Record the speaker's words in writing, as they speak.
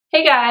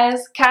Hey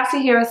guys,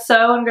 Cassie here with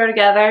Sew and Grow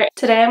Together.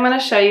 Today I'm going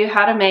to show you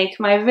how to make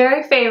my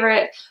very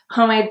favorite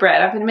homemade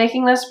bread. I've been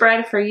making this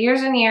bread for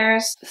years and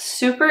years.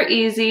 Super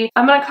easy.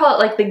 I'm going to call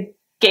it like the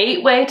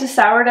gateway to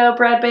sourdough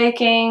bread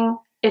baking.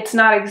 It's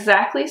not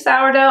exactly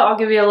sourdough. I'll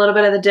give you a little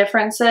bit of the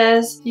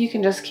differences. You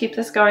can just keep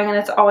this going and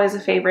it's always a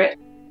favorite.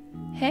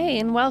 Hey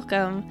and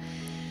welcome.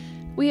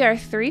 We are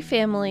three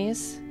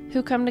families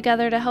who come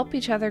together to help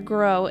each other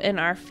grow in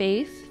our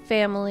faith,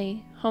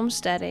 family,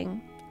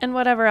 homesteading, and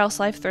whatever else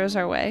life throws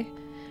our way.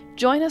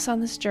 Join us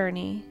on this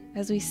journey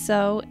as we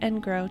sew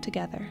and grow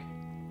together.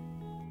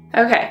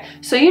 Okay,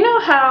 so you know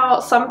how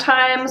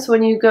sometimes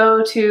when you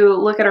go to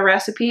look at a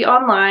recipe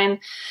online,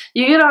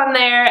 you get on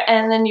there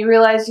and then you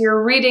realize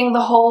you're reading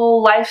the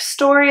whole life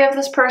story of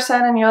this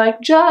person and you're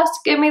like, just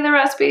give me the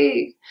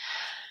recipe.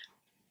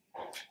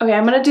 Okay,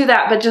 I'm gonna do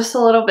that, but just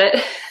a little bit.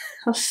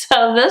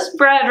 So this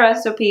bread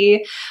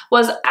recipe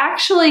was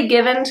actually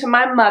given to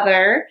my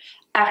mother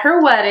at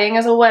her wedding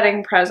as a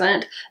wedding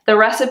present. The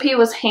recipe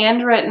was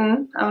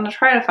handwritten. I'm going to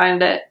try to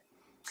find it.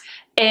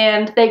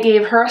 And they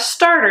gave her a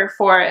starter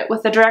for it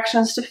with the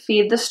directions to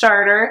feed the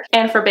starter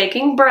and for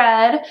baking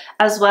bread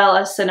as well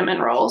as cinnamon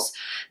rolls.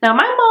 Now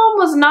my mom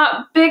was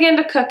not big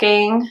into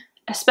cooking,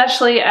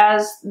 especially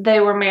as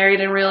they were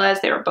married and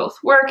realized they were both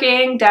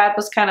working. Dad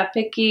was kind of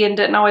picky and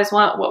didn't always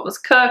want what was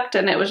cooked,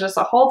 and it was just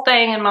a whole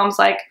thing, and Mom's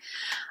like,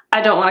 I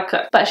don't want to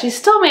cook. But she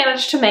still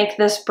managed to make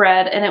this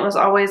bread, and it was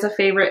always a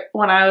favorite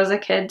when I was a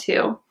kid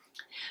too.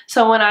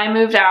 So when I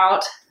moved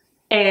out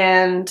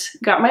and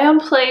got my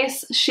own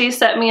place, she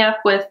set me up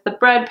with the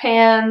bread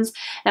pans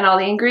and all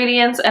the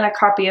ingredients and a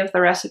copy of the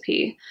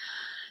recipe.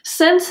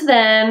 Since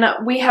then,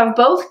 we have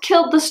both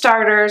killed the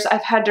starters.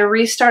 I've had to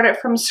restart it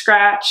from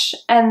scratch,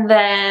 and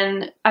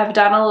then I've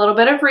done a little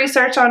bit of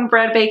research on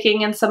bread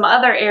baking in some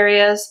other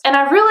areas, and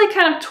I've really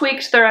kind of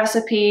tweaked the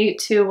recipe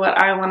to what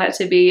I want it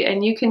to be,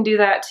 and you can do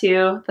that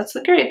too. That's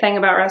the great thing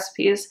about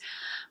recipes.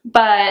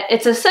 But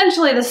it's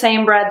essentially the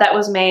same bread that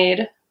was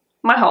made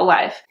my whole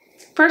life.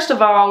 First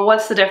of all,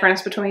 what's the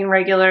difference between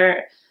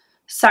regular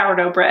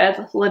sourdough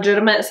bread,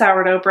 legitimate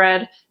sourdough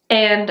bread,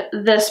 and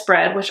this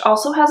bread, which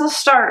also has a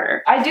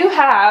starter? I do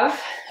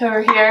have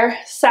over here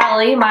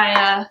Sally,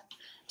 my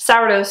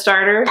sourdough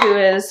starter, who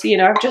is, you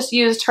know, I've just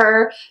used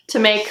her to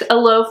make a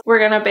loaf we're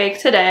gonna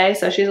bake today,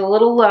 so she's a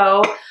little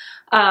low,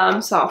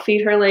 so I'll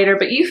feed her later.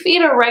 But you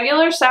feed a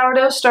regular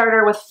sourdough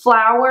starter with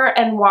flour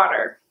and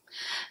water.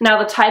 Now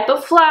the type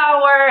of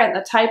flour and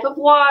the type of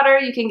water,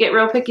 you can get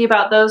real picky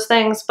about those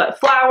things, but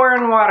flour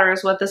and water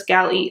is what this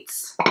gal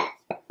eats.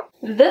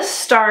 This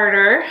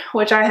starter,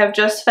 which I have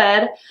just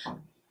fed,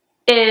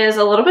 is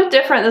a little bit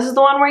different. This is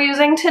the one we're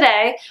using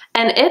today,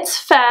 and it's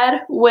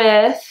fed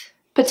with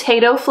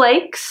potato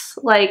flakes,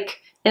 like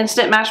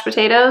instant mashed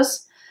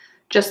potatoes,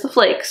 just the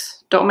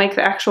flakes, don't make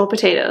the actual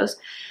potatoes.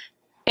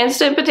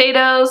 Instant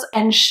potatoes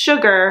and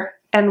sugar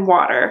and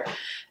water.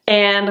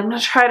 And I'm gonna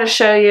try to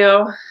show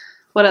you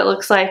what it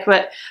looks like,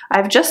 but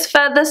I've just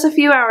fed this a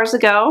few hours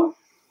ago,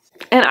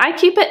 and I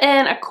keep it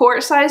in a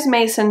quart-sized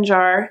mason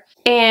jar,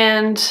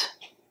 and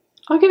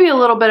I'll give you a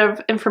little bit of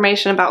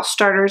information about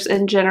starters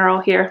in general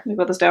here. Let me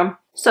put this down.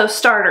 So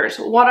starters,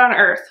 what on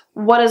earth?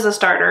 What is a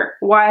starter?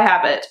 Why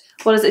have it?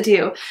 What does it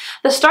do?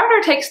 The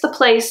starter takes the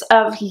place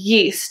of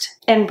yeast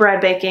in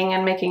bread baking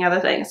and making other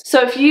things.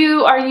 So if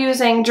you are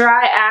using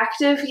dry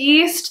active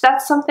yeast,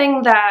 that's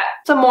something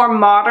that's a more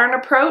modern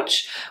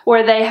approach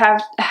where they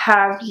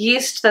have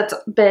yeast that's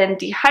been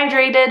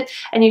dehydrated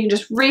and you can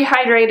just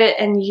rehydrate it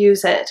and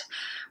use it,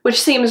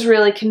 which seems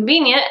really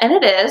convenient, and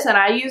it is, and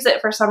I use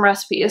it for some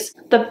recipes.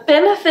 The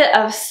benefit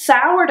of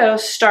sourdough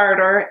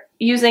starter,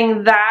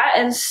 using that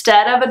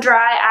instead of a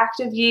dry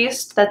active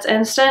yeast that's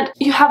instant,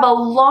 you have a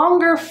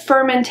longer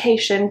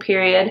fermentation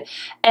period,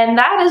 and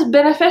that is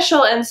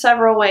beneficial in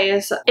several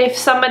ways. If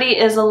somebody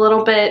is a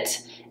little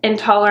bit if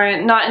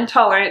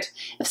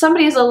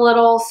somebody is a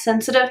little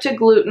sensitive to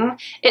gluten,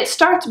 it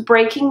starts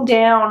breaking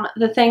down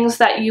the things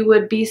that you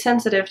would be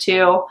sensitive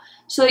to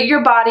so that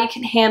your body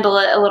can handle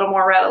it a little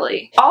more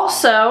readily.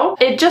 Also,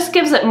 it just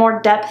gives it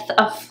more depth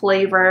of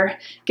flavor,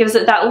 gives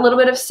it that little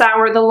bit of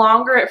sour. The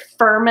longer it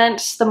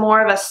ferments, the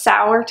more of a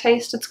sour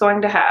taste it's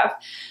going to have.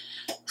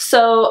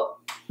 So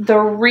the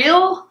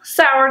real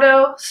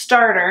sourdough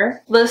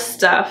starter, this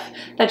stuff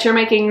that you're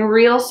making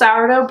real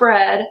sourdough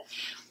bread,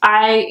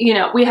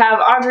 we have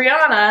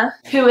Adriana,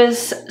 who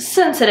is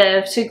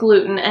sensitive to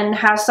gluten and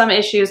has some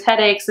issues,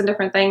 headaches and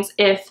different things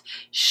if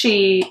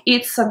she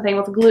eats something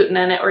with gluten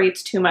in it or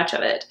eats too much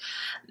of it.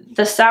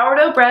 The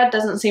sourdough bread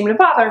doesn't seem to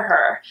bother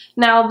her.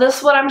 Now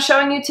this, what I'm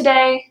showing you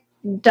today,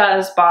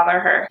 does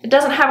bother her. It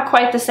doesn't have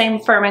quite the same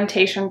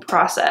fermentation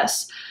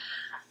process.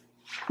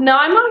 Now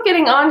I'm not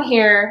getting on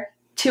here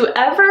to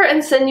ever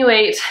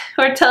insinuate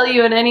or tell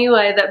you in any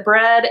way that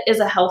bread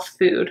is a health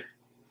food,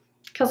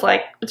 because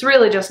like, it's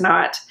really just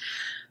not.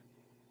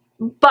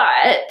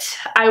 But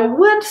I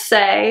would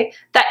say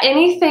that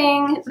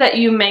anything that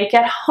you make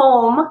at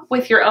home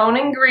with your own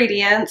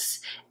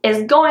ingredients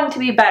is going to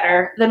be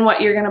better than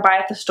what you're going to buy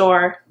at the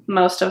store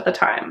most of the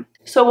time.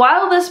 So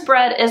while this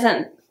bread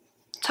isn't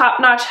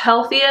top-notch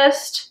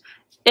healthiest,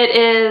 It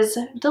is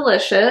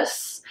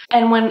delicious,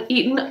 and when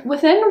eaten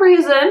within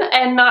reason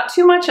and not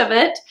too much of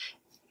it,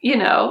 you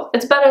know,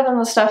 it's better than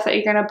the stuff that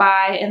you're gonna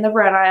buy in the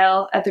bread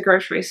aisle at the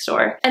grocery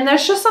store. And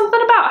there's just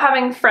something about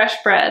having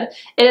fresh bread.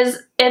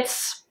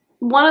 It's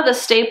one of the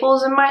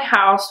staples in my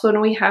house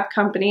when we have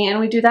company, and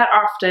we do that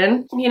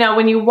often. You know,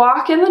 when you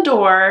walk in the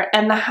door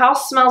and the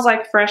house smells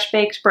like fresh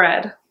baked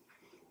bread,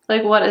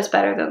 like what is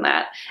better than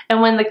that?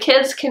 And when the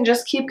kids can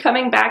just keep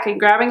coming back and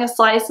grabbing a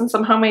slice and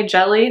some homemade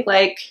jelly,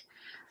 like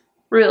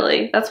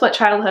really, that's what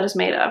childhood is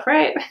made of,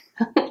 right?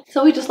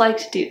 So we just like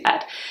to do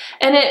that.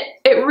 And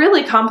it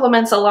really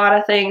complements a lot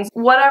of things.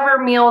 Whatever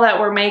meal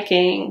that we're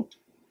making,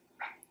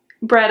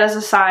 bread as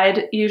a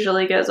side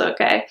usually goes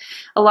okay.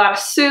 A lot of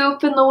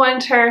soup in the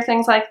winter,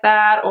 things like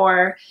that,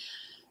 or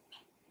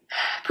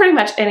pretty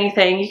much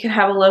anything. You can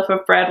have a loaf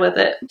of bread with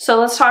it. So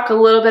let's talk a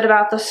little bit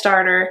about the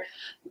starter.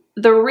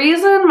 The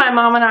reason my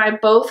mom and I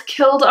both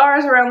killed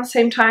ours around the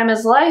same time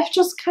is life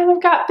just kind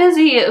of got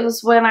busy. It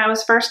was when I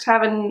was first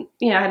having,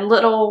 you know, I had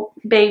little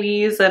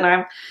babies and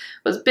I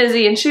was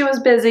busy and she was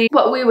busy.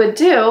 What we would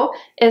do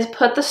is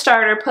put the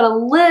starter, put a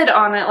lid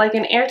on it, like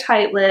an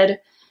airtight lid,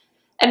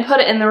 and put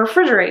it in the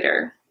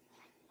refrigerator.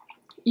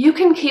 You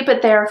can keep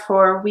it there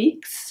for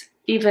weeks,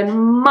 even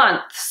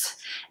months.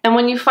 And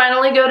when you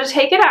finally go to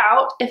take it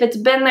out, if it's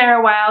been there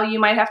a while, you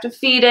might have to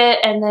feed it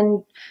and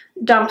then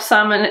dump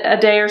some a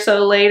day or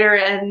so later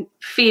and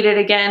feed it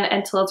again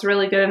until it's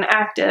really good and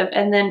active,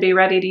 and then be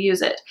ready to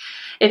use it.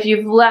 If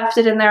you've left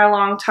it in there a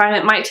long time,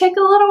 it might take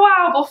a little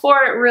while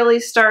before it really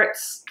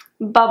starts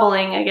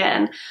bubbling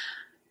again.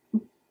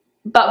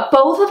 But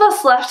both of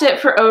us left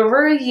it for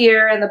over a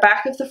year in the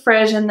back of the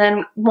fridge, and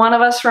then one of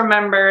us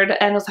remembered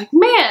and was like,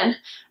 man,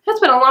 it's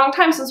been a long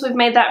time since we've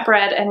made that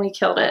bread, and we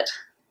killed it.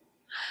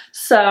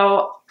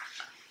 So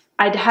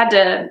I had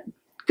to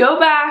go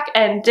back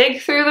and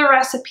dig through the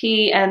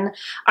recipe, and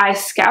I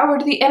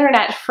scoured the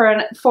internet for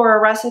a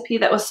recipe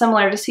that was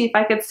similar to see if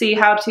I could see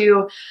how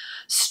to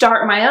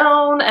start my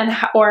own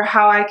or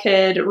how I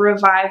could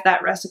revive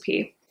that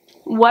recipe.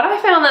 What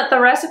I found that the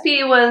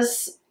recipe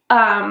was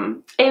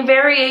a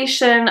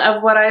variation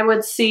of what I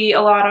would see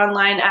a lot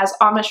online as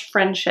Amish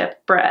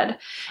friendship bread.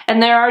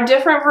 And there are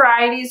different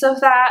varieties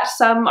of that.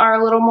 Some are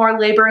a little more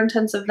labor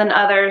intensive than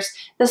others.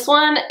 This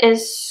one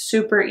is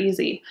super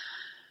easy.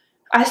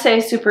 I say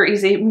super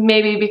easy,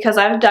 maybe because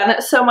I've done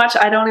it so much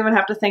I don't even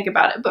have to think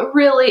about it, but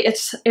really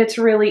it's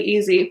really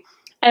easy.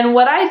 And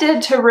what I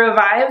did to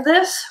revive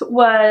this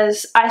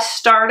was I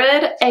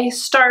started a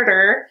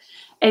sourdough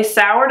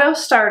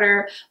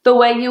starter, the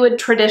way you would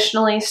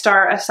traditionally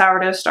start a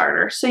sourdough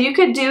starter. So you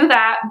could do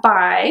that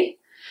by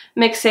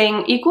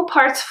mixing equal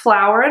parts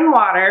flour and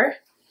water,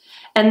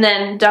 and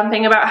then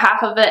dumping about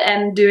half of it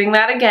and doing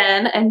that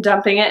again, and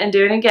dumping it and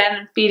doing it again,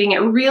 and feeding it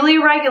really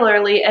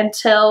regularly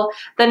until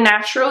the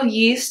natural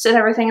yeast and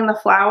everything in the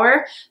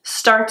flour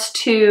starts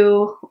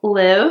to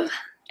live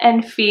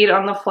and feed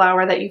on the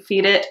flour that you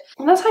feed it.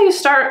 And that's how you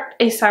start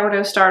a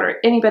sourdough starter.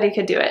 Anybody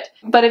could do it.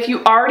 But if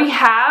you already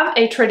have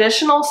a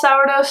traditional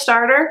sourdough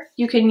starter,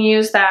 you can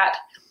use that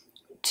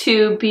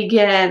to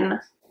begin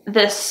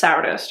this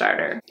sourdough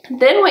starter.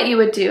 Then what you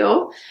would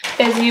do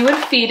is you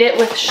would feed it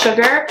with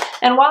sugar.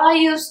 And while I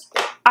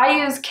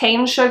use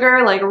cane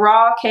sugar, like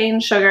raw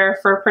cane sugar,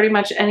 for pretty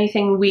much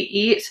anything we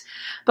eat.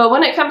 But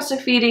when it comes to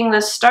feeding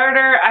this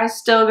starter, I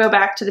still go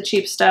back to the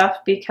cheap stuff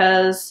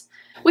because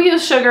we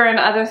use sugar and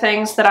other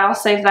things that I'll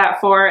save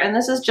that for, and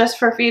this is just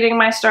for feeding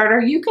my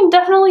starter. You can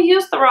definitely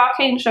use the raw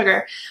cane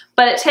sugar,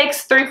 but it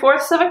takes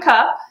 3/4 of a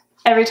cup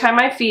every time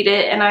I feed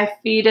it, and I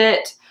feed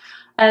it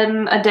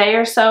a day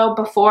or so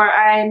before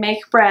I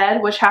make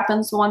bread, which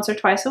happens once or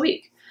twice a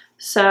week.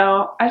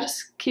 So I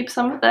just keep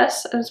some of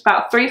this. It's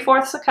about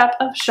 3/4 a cup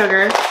of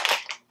sugar,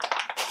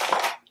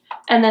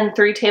 and then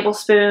 3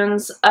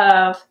 tablespoons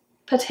of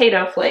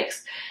potato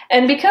flakes.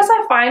 And because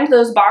I find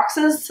those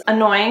boxes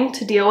annoying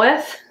to deal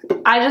with,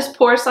 I just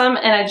pour some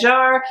in a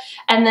jar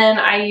and then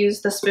I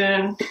use the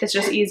spoon. It's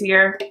just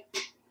easier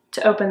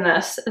to open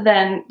this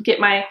than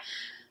get my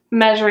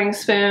measuring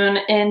spoon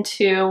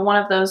into one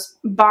of those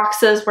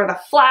boxes where the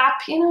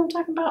flap, you know what I'm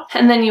talking about?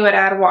 And then you would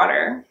add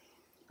water.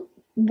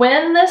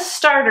 When this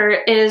starter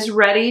is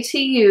ready to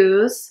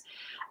use,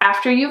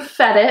 after you've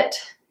fed it,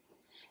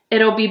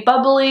 it'll be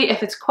bubbly.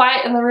 If it's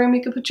quiet in the room,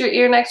 you can put your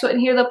ear next to it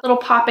and hear the little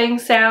popping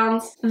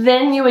sounds.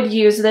 Then you would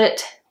use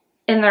it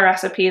in the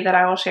recipe that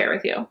I will share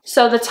with you.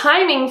 So the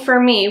timing for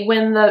me,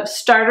 when the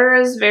starter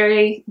is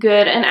very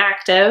good and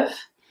active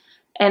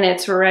and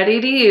it's ready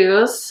to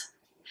use,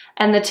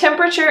 and the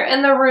temperature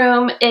in the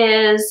room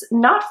is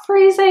not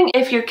freezing.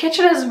 If your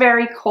kitchen is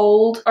very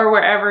cold or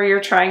wherever you're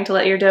trying to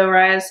let your dough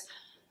rise,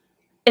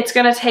 it's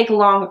gonna take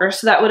longer,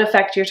 so that would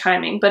affect your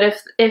timing. But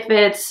if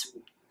it's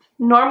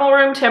normal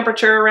room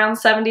temperature, around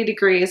 70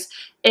 degrees.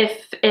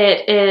 If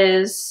it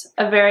is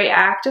a very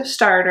active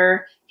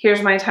starter,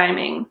 here's my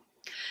timing.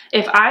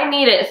 If I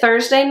need it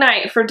Thursday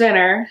night for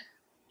dinner,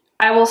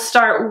 I will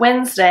start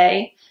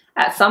Wednesday.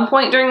 At some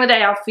point during the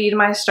day, I'll feed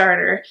my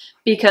starter,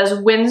 because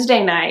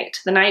Wednesday night,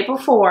 the night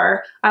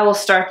before, I will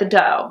start the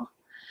dough.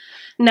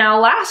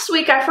 Now last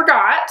week I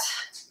forgot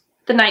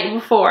the night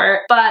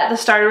before, but the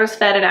starter was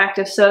fed and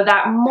active, so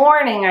that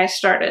morning I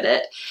started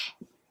it.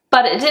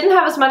 But it didn't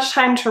have as much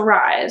time to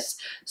rise.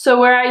 So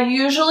where I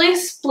usually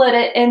split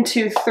it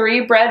into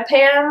 3 bread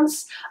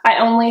pans, I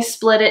only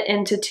split it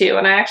into 2.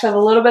 And I actually have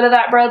a little bit of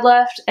that bread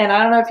left, and I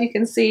don't know if you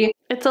can see,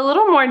 it's a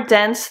little more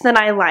dense than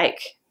I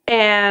like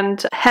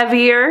and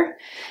heavier.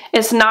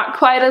 It's not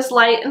quite as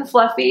light and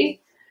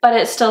fluffy, but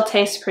it still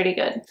tastes pretty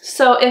good.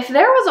 So if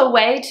there was a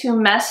way to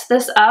mess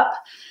this up,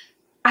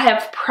 I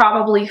have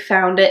probably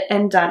found it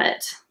and done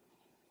it,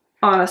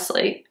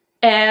 honestly.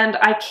 And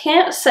I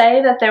can't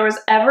say that there was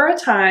ever a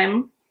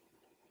time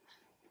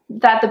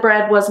that the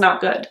bread was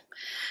not good.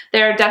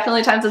 There are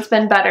definitely times it's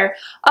been better.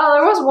 Oh,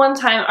 there was one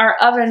time our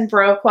oven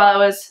broke while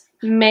I was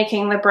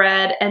making the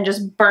bread and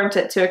just burnt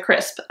it to a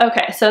crisp.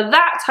 Okay, so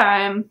that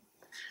time,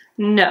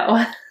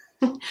 no.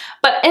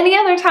 But any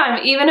other time,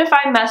 even if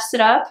I messed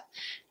it up,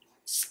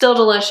 still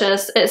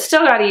delicious. It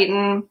still got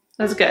eaten.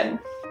 It was good.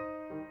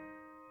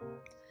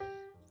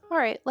 All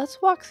right,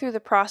 let's walk through the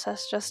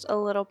process just a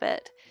little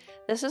bit.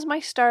 This is my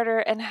starter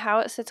and how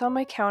it sits on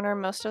my counter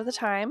most of the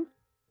time.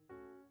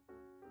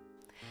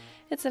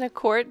 It's in a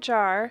quart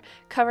jar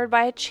covered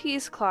by a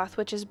cheesecloth,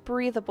 which is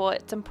breathable.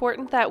 It's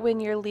important that when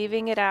you're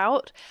leaving it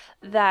out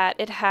that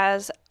it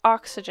has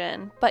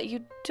oxygen, but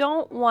you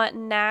don't want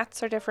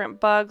gnats or different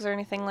bugs or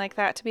anything like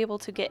that to be able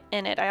to get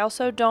in it. I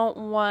also don't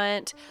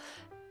want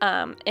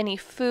any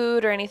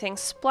food or anything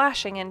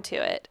splashing into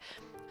it.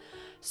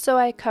 So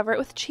I cover it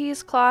with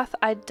cheesecloth.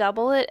 I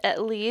double it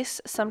at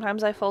least.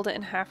 Sometimes I fold it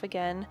in half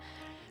again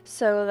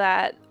so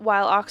that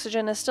while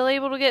oxygen is still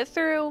able to get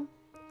through,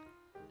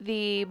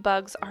 the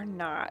bugs are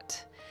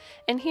not.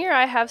 And here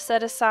I have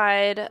set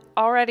aside,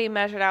 already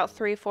measured out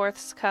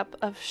 3/4 cup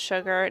of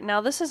sugar.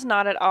 Now this is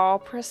not at all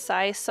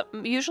precise.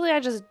 Usually I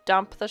just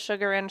dump the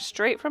sugar in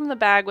straight from the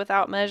bag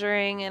without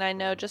measuring, and I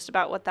know just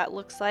about what that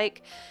looks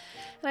like.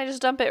 And I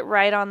just dump it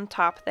right on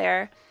top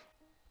there.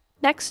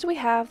 Next we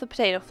have the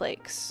potato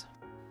flakes.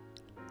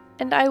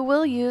 And I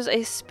will use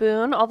a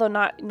spoon, although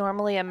not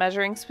normally a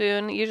measuring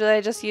spoon. Usually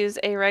I just use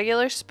a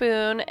regular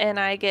spoon, and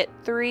I get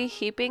 3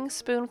 heaping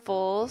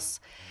spoonfuls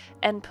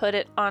and put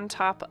it on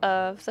top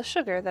of the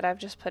sugar that I've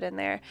just put in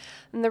there.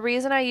 And the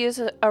reason I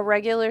use a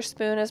regular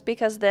spoon is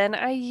because then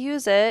I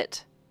use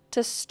it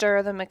to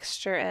stir the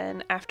mixture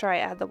in after I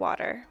add the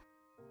water.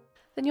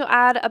 Then you'll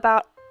add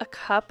about a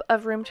cup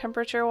of room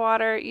temperature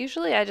water.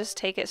 Usually I just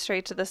take it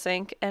straight to the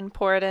sink and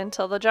pour it in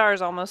until the jar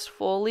is almost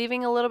full,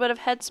 leaving a little bit of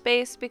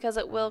headspace because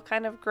it will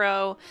kind of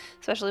grow,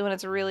 especially when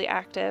it's really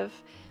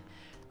active.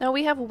 Now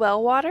we have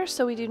well water,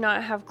 so we do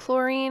not have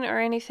chlorine or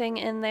anything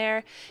in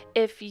there.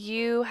 If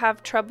you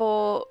have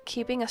trouble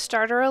keeping a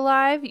starter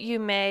alive, you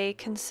may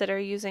consider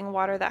using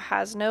water that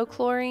has no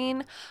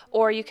chlorine,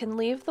 or you can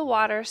leave the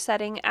water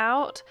setting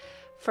out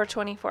for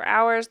 24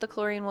 hours. The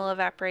chlorine will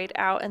evaporate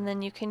out, and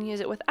then you can use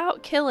it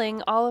without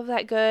killing all of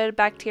that good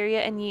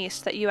bacteria and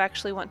yeast that you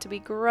actually want to be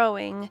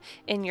growing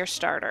in your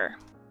starter.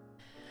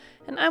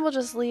 And I will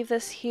just leave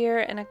this here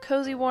in a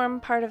cozy warm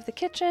part of the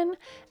kitchen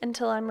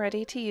until I'm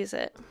ready to use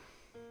it.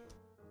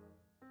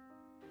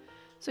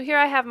 So here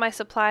I have my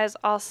supplies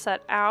all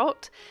set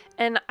out,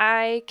 and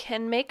I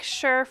can make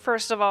sure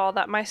first of all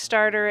that my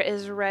starter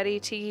is ready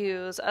to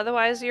use,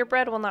 otherwise your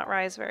bread will not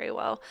rise very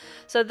well.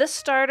 So this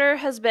starter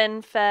has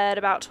been fed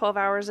about 12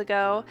 hours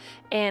ago,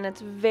 and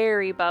it's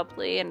very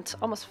bubbly and it's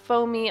almost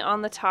foamy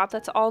on the top.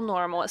 That's all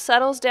normal. It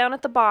settles down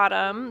at the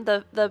bottom.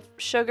 The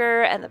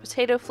sugar and the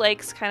potato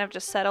flakes kind of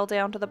just settle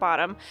down to the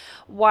bottom,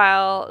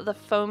 while the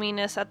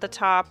foaminess at the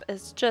top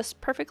is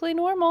just perfectly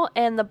normal,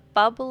 and the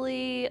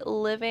bubbly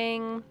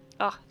living,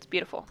 oh, it's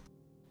beautiful.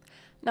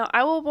 Now,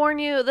 I will warn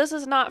you, this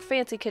is not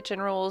fancy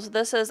kitchen rules.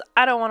 This is,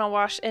 I don't want to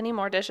wash any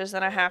more dishes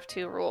than I have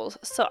to rules.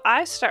 So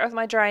I start with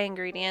my dry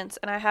ingredients,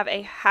 and I have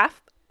a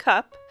half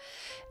cup,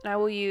 and I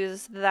will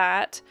use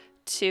that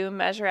to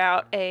measure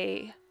out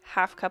a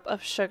half cup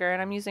of sugar.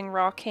 And I'm using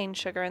raw cane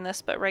sugar in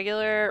this, but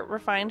regular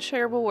refined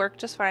sugar will work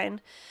just fine.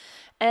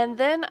 And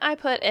then I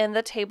put in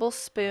the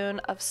tablespoon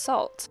of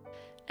salt.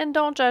 And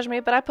don't judge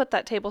me, but I put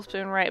that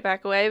tablespoon right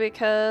back away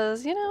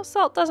because, you know,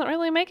 salt doesn't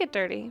really make it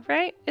dirty,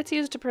 right? It's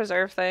used to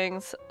preserve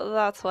things.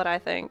 That's what I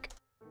think.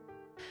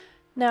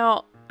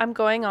 Now, I'm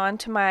going on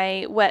to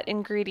my wet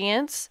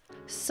ingredients.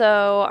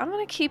 So I'm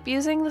going to keep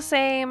using the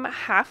same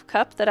half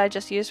cup that I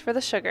just used for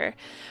the sugar.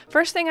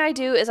 First thing I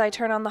do is I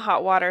turn on the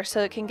hot water so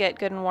it can get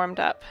good and warmed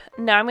up.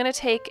 Now I'm going to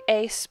take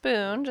a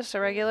spoon, just a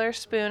regular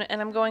spoon, and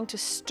I'm going to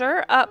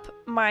stir up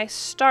my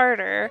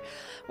starter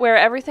where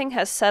everything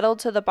has settled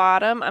to the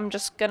bottom. I'm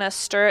just going to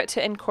stir it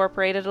to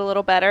incorporate it a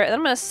little better. And then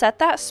I'm going to set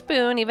that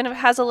spoon, even if it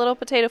has a little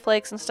potato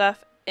flakes and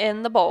stuff,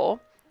 in the bowl.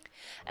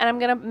 And I'm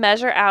going to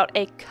measure out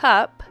a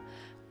cup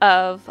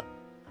of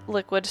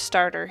liquid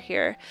starter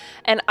here,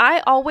 and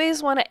I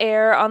always want to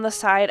err on the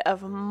side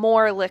of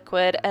more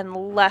liquid and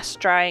less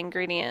dry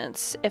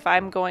ingredients if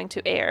I'm going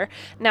to err.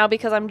 Now,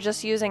 because I'm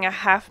just using a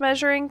half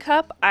measuring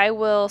cup, I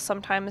will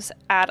sometimes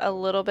add a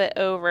little bit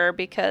over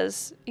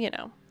because, you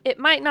know, It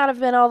might not have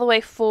been all the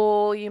way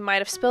full. You might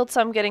have spilled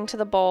some getting to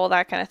the bowl,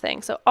 that kind of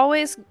thing. So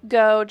always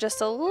go just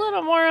a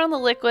little more on the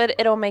liquid.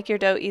 It'll make your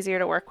dough easier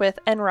to work with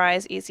and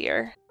rise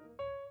easier.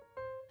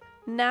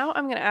 Now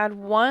I'm going to add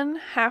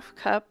 1/2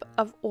 cup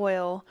of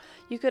oil.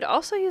 You could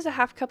also use a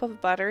 1/2 cup of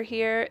butter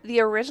here.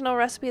 The original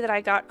recipe that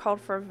I got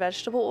called for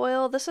vegetable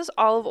oil. This is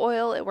olive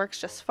oil. It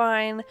works just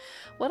fine.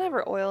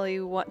 Whatever oil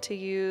you want to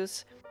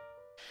use.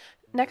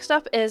 Next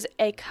up is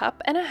 1.5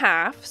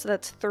 cups, so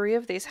that's 3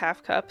 of these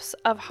 1/2 cups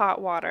of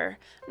hot water.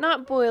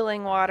 Not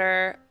boiling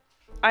water.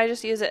 I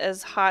just use it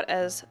as hot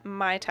as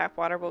my tap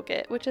water will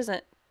get, which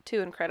isn't too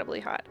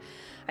incredibly hot.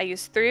 I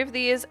use 3 of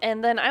these,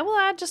 and then I will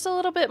add just a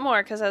little bit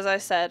more because, as I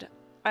said,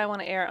 I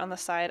want to err on the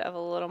side of a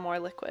little more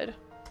liquid.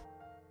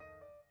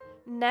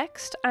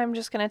 Next, I'm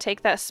just going to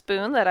take that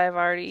spoon that I've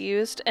already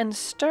used and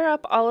stir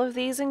up all of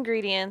these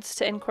ingredients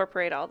to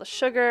incorporate all the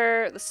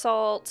sugar, the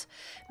salt,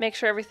 make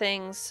sure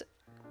everything's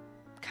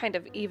kind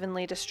of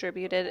evenly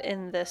distributed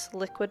in this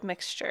liquid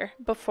mixture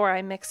before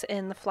I mix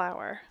in the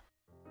flour.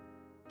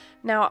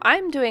 Now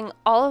I'm doing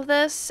all of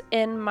this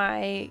in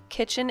my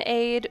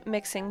KitchenAid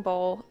mixing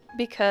bowl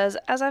because,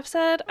 as I've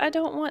said, I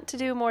don't want to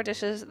do more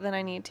dishes than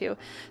I need to.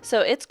 So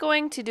it's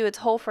going to do its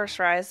whole first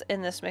rise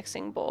in this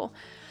mixing bowl.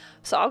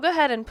 So I'll go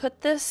ahead and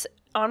put this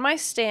on my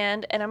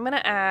stand, and I'm going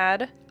to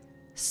add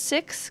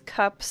 6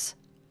 cups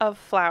of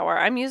flour.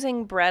 I'm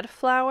using bread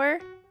flour.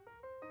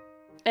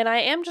 And I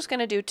am just going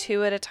to do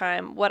 2 at a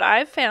time. What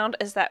I've found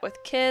is that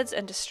with kids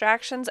and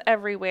distractions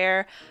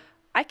everywhere,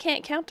 I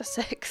can't count to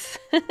 6.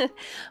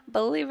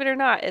 Believe it or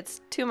not, it's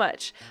too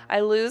much.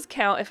 I lose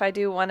count if I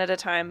do 1 at a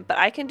time, but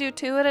I can do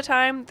 2 at a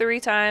time, 3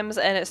 times,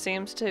 and it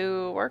seems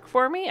to work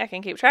for me. I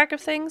can keep track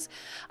of things.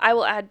 I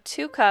will add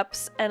 2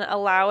 cups and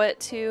allow it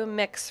to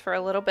mix for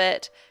a little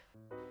bit.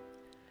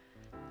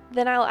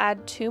 Then I'll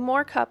add 2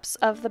 more cups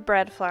of the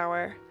bread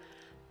flour.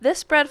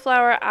 This bread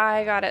flour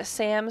I got at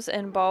Sam's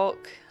in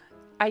bulk.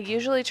 I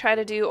usually try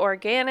to do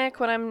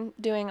organic when I'm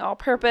doing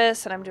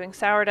all-purpose and I'm doing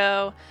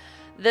sourdough.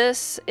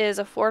 This is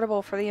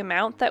affordable for the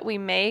amount that we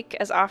make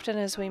as often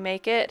as we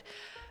make it.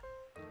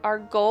 Our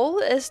goal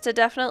is to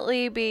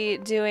definitely be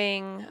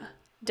doing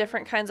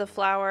different kinds of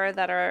flour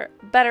that are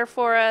better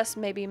for us,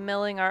 maybe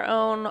milling our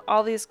own,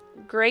 all these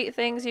great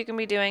things you can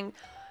be doing,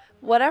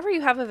 whatever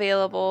you have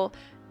available.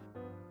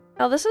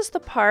 Now this is the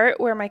part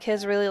where my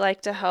kids really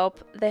like to help.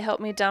 They help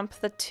me dump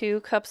the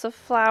 2 cups of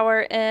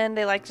flour in.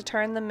 They like to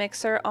turn the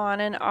mixer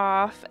on and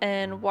off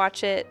and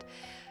watch it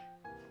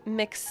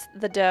mix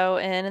the dough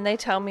in, and they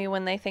tell me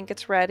when they think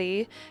it's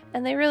ready,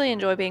 and they really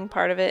enjoy being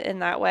part of it in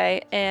that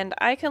way, and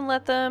I can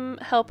let them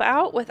help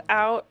out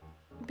without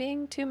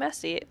being too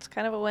messy. It's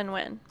kind of a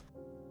win-win.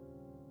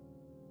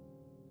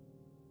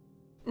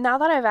 Now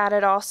that I've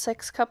added all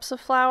 6 cups of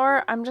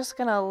flour, I'm just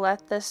gonna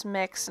let this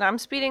mix. Now I'm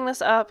speeding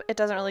this up. It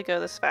doesn't really go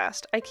this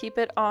fast. I keep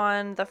it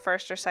on the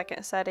 1st or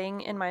 2nd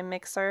setting in my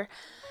mixer,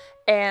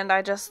 and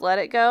I just let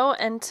it go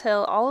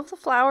until all of the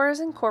flour is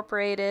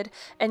incorporated,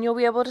 and you'll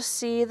be able to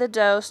see the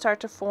dough start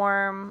to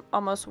form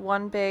almost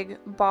one big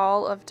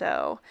ball of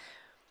dough.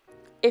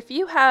 If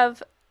you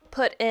have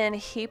put in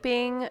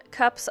heaping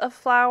cups of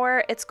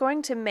flour, it's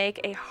going to make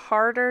a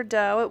harder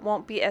dough. It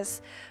won't be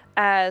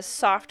as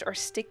soft or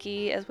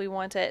sticky as we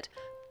want it,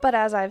 but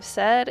as I've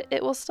said,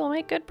 it will still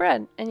make good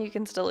bread and you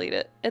can still eat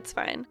it. It's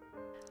fine.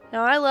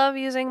 Now I love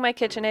using my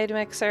KitchenAid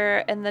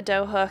mixer and the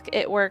dough hook.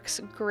 It works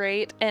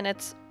great and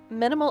it's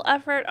minimal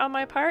effort on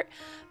my part,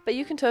 but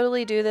you can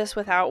totally do this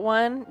without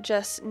one.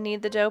 Just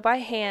knead the dough by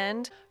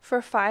hand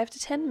for 5 to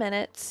 10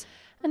 minutes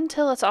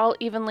until it's all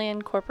evenly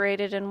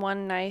incorporated in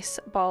one nice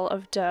ball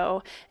of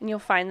dough, and you'll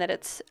find that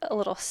it's a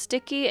little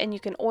sticky, and you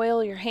can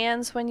oil your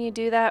hands when you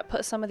do that.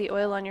 Put some of the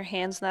oil on your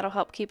hands and that'll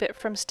help keep it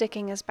from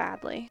sticking as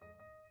badly.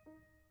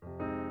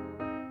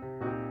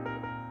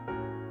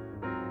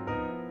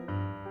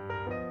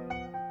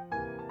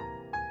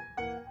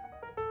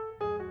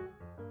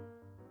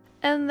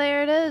 And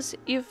there it is.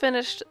 You've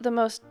finished the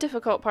most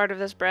difficult part of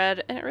this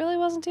bread, and it really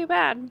wasn't too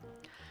bad.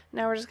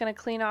 Now we're just going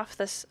to clean off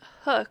this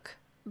hook,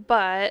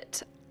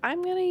 but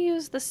I'm going to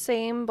use the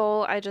same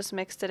bowl I just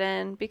mixed it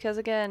in because,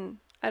 again,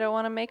 I don't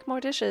want to make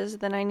more dishes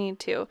than I need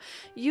to.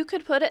 You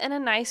could put it in a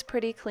nice,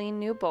 pretty, clean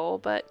new bowl,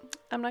 but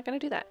I'm not going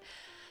to do that.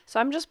 So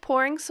I'm just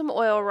pouring some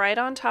oil right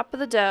on top of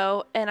the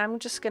dough, and I'm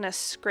just going to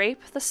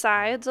scrape the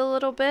sides a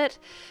little bit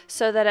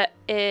so that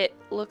it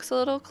looks a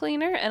little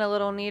cleaner and a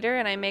little neater,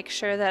 and I make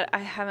sure that I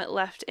haven't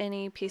left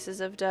any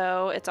pieces of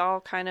dough. It's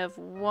all kind of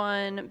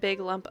one big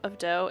lump of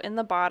dough in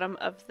the bottom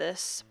of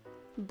this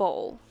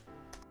bowl.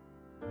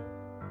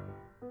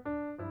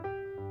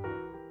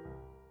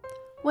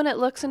 When it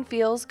looks and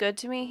feels good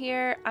to me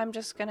here, I'm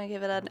just going to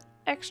give it an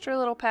extra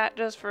little pat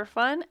just for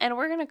fun, and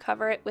we're going to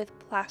cover it with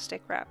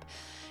plastic wrap.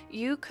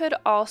 You could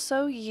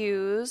also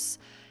use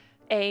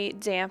a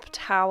damp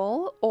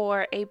towel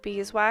or a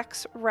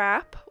beeswax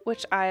wrap,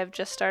 which I have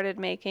just started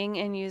making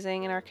and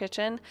using in our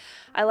kitchen.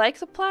 I like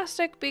the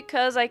plastic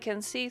because I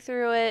can see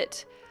through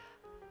it,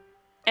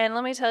 and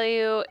let me tell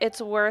you,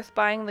 it's worth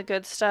buying the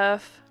good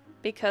stuff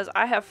because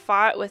I have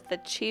fought with the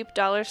cheap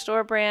dollar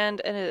store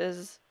brand and it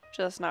is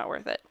just not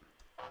worth it.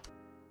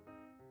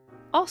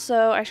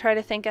 Also, I try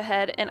to think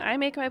ahead and I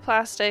make my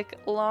plastic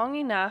long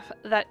enough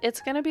that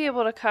it's going to be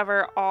able to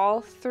cover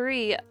all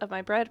 3 of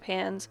my bread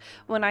pans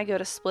when I go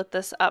to split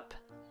this up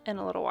in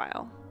a little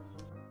while.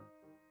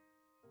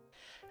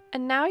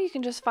 And now you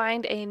can just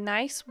find a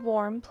nice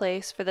warm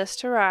place for this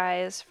to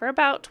rise for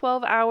about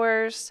 12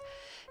 hours.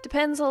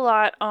 Depends a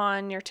lot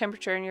on your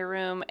temperature in your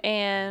room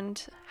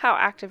and how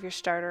active your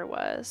starter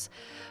was.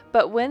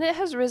 But when it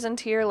has risen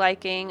to your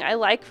liking, I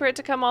like for it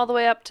to come all the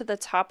way up to the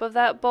top of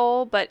that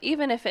bowl, but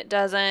even if it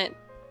doesn't,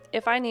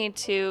 if I need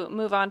to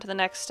move on to the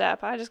next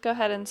step, I just go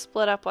ahead and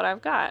split up what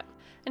I've got.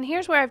 And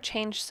here's where I've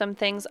changed some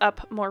things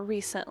up more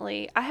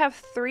recently. I have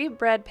 3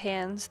 bread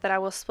pans that I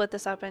will split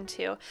this up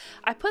into.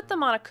 I put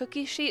them on a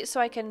cookie sheet so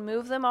I can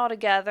move them all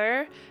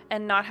together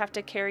and not have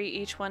to carry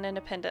each one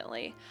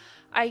independently.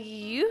 I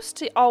used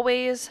to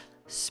always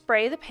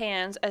spray the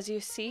pans as you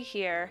see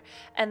here,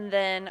 and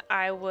then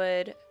I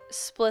would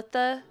split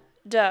the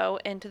dough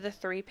into the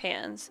 3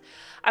 pans.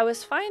 I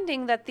was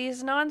finding that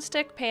these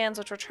non-stick pans,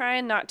 which we're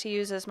trying not to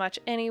use as much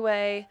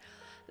anyway,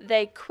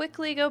 they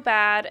quickly go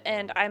bad,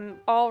 and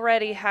I'm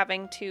already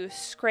having to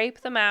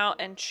scrape them out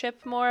and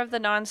chip more of the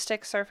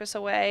non-stick surface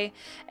away.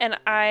 And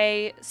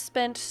I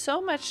spent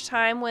so much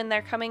time when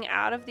they're coming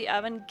out of the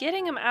oven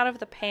getting them out of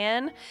the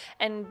pan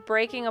and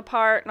breaking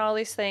apart and all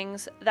these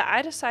things that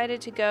I decided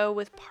to go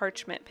with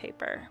parchment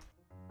paper.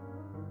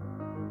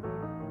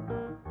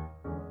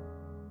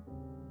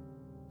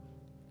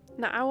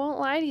 Now, I won't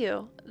lie to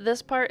you,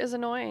 this part is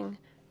annoying.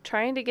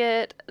 Trying to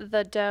get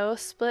the dough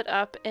split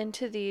up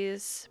into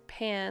these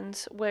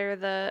pans where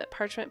the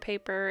parchment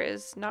paper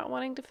is not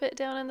wanting to fit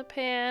down in the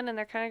pan and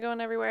they're kind of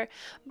going everywhere,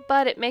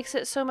 but it makes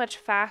it so much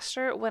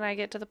faster when I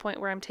get to the point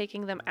where I'm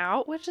taking them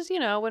out, which is,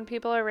 when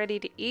people are ready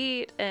to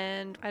eat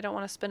and I don't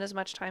want to spend as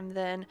much time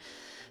then.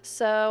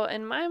 So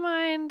in my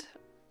mind,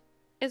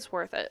 it's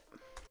worth it.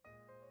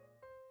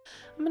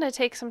 I'm going to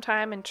take some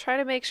time and try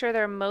to make sure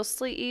they're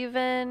mostly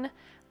even,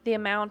 the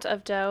amount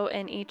of dough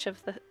in each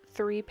of the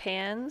 3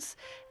 pans,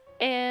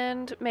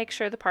 and make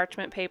sure the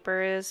parchment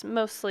paper is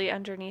mostly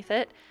underneath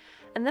it.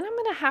 And then I'm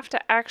going to have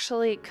to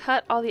actually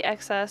cut all the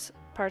excess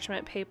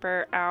parchment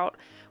paper out,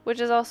 which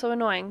is also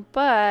annoying,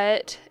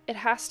 but it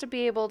has to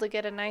be able to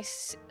get a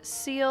nice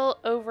seal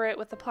over it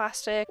with the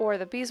plastic or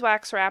the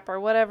beeswax wrap or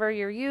whatever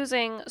you're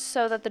using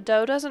so that the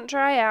dough doesn't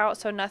dry out,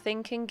 so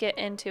nothing can get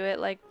into it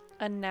like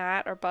a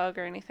gnat or bug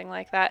or anything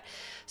like that.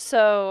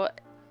 So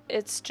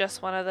it's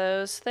just one of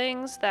those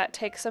things that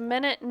takes a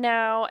minute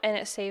now and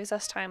it saves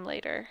us time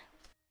later.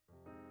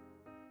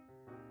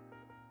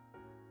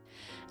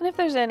 And if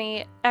there's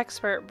any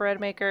expert bread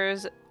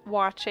makers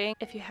watching,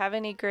 if you have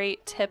any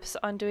great tips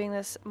on doing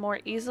this more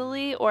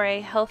easily or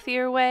a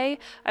healthier way,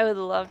 I would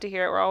love to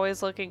hear it. We're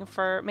always looking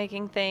for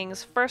making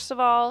things, first of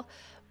all,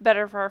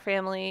 better for our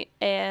family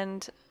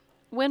and,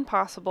 when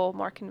possible,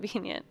 more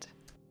convenient.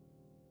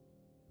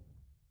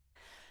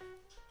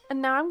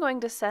 And now I'm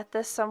going to set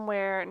this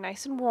somewhere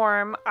nice and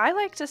warm. I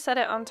like to set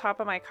it on top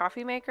of my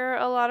coffee maker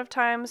a lot of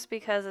times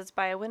because it's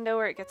by a window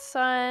where it gets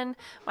sun.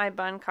 My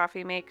bun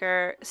coffee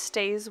maker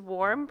stays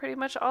warm pretty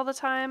much all the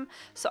time,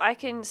 so I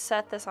can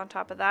set this on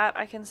top of that.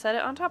 I can set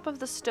it on top of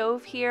the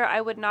stove here. I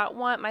would not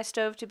want my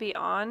stove to be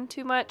on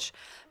too much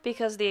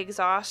because the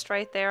exhaust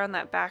right there on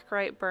that back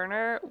right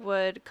burner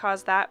would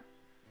cause that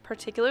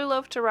particular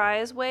loaf to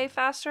rise way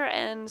faster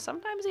and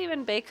sometimes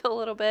even bake a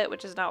little bit,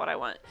 which is not what I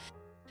want.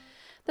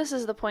 This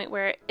is the point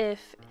where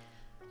if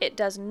it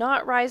does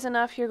not rise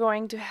enough, you're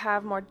going to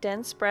have more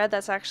dense bread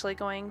that's actually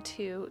going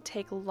to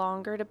take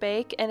longer to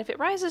bake. And if it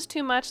rises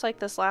too much, like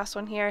this last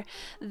one here,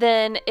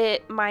 then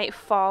it might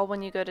fall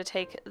when you go to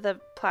take the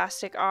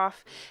plastic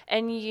off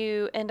and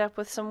you end up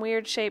with some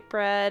weird shaped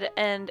bread,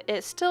 and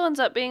it still ends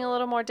up being a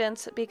little more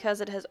dense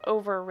because it has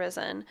over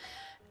risen.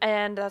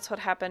 And that's what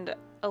happened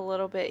a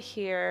little bit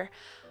here.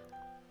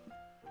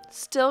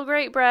 Still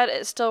great bread.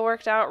 It still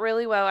worked out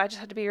really well. I just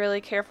had to be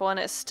really careful and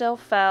it still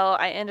fell.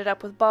 I ended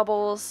up with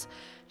bubbles,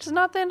 which is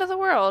not the end of the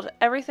world.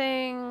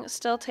 Everything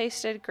still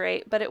tasted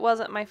great, but it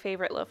wasn't my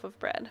favorite loaf of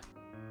bread.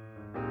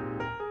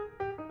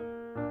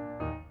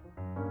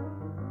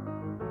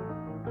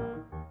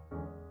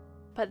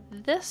 But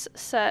this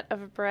set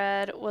of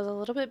bread was a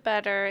little bit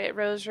better. It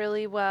rose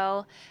really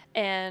well,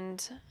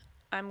 and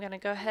I'm going to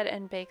go ahead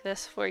and bake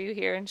this for you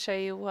here and show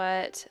you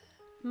what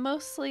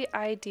mostly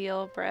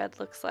ideal bread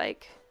looks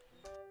like.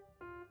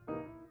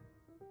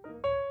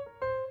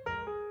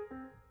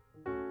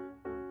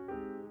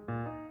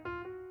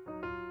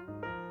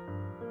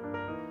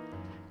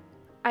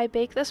 I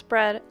bake this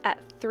bread at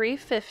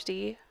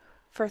 350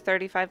 for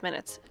 35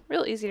 minutes.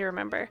 Real easy to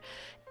remember.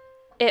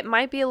 It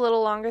might be a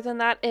little longer than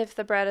that if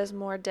the bread is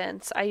more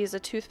dense. I use a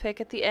toothpick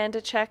at the end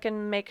to check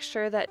and make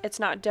sure that it's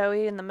not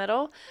doughy in the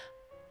middle,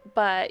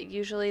 but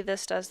usually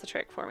this does the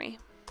trick for me.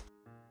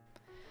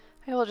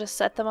 I will just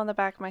set them on the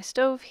back of my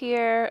stove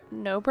here.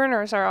 No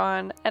burners are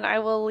on, and I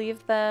will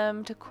leave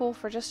them to cool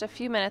for just a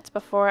few minutes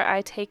before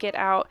I take it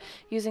out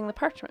using the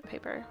parchment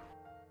paper.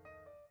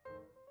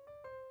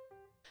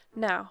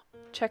 Now,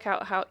 check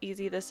out how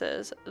easy this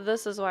is.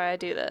 This is why I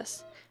do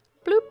this.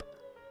 Bloop!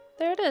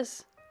 There it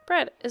is.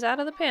 Bread is out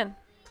of the pan.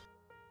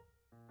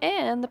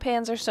 And the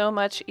pans are so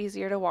much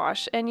easier to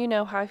wash, and you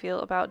know how I feel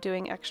about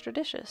doing extra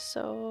dishes,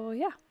 so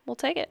yeah, we'll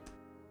take it.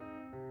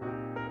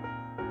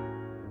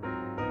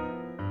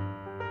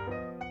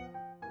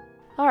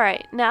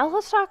 Alright, now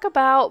let's talk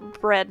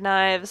about bread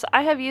knives.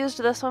 I have used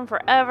this one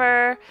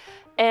forever,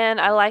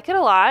 and I like it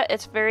a lot.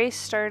 It's very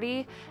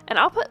sturdy, and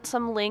I'll put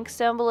some links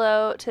down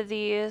below to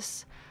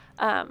these.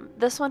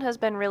 This one has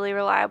been really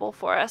reliable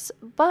for us,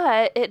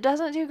 but it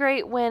doesn't do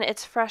great when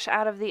it's fresh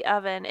out of the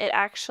oven. It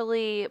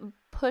actually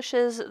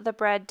pushes the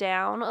bread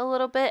down a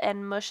little bit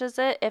and mushes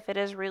it if it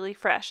is really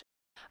fresh.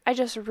 I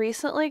just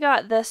recently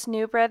got this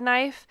new bread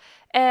knife,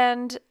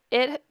 and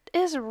it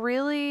is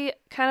really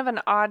kind of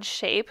an odd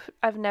shape.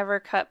 I've never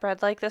cut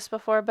bread like this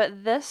before,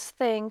 but this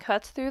thing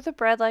cuts through the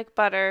bread like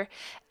butter,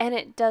 and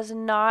it does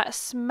not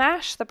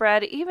smash the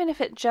bread even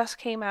if it just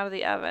came out of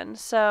the oven.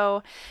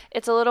 So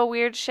it's a little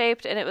weird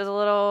shaped, and it was a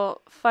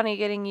little funny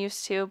getting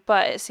used to,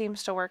 but it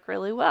seems to work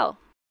really well.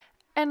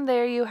 And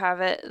there you have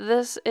it.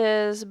 This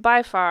is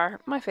by far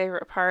my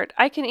favorite part.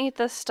 I can eat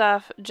this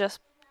stuff just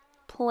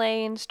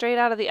plain, straight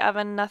out of the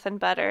oven, nothing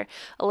better.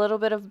 A little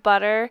bit of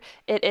butter,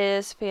 it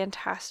is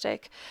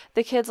fantastic.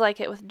 The kids like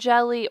it with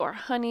jelly or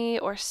honey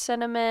or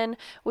cinnamon.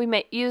 We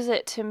may use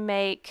it to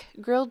make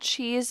grilled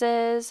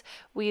cheeses.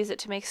 We use it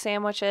to make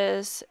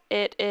sandwiches.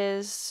 It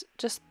is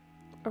just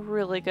a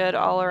really good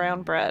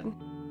all-around bread.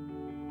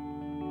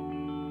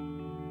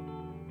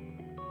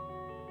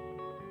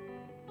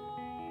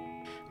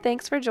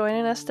 Thanks for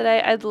joining us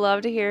today. I'd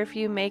love to hear if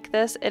you make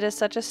this. It is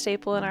such a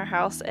staple in our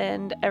house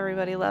and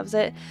everybody loves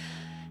it.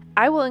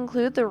 I will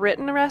include the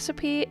written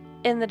recipe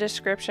in the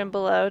description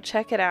below.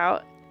 Check it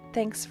out.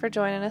 Thanks for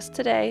joining us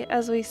today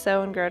as we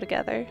sew and grow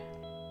together.